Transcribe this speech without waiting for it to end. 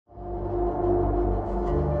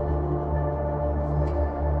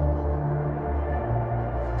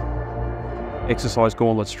Exercise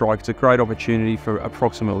Gauntlet Strike. It's a great opportunity for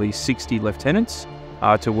approximately 60 lieutenants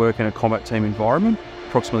to work in a combat team environment,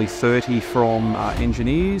 approximately 30 from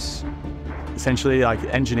engineers. Essentially,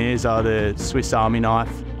 engineers are the Swiss Army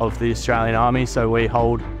knife of the Australian Army, so we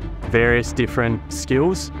hold various different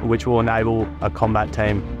skills which will enable a combat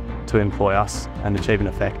team to employ us and achieve an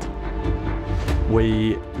effect.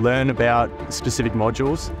 We learn about specific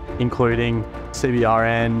modules, including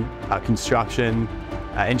CBRN, construction,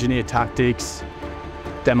 engineer tactics,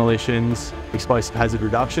 demolitions, explosive hazard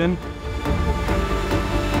reduction.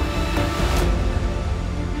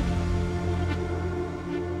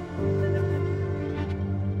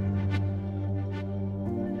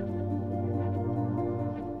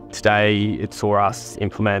 Today it saw us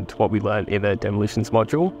implement what we learned in the demolitions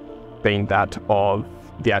module, being that of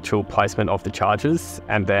the actual placement of the charges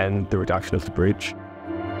and then the reduction of the bridge.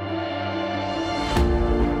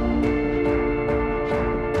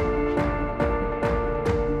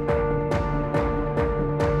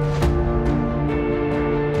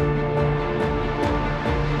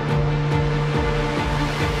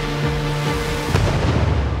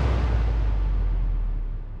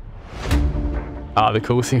 The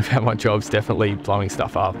coolest thing about my job is definitely blowing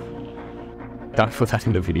stuff up. Don't put that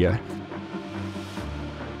in the video.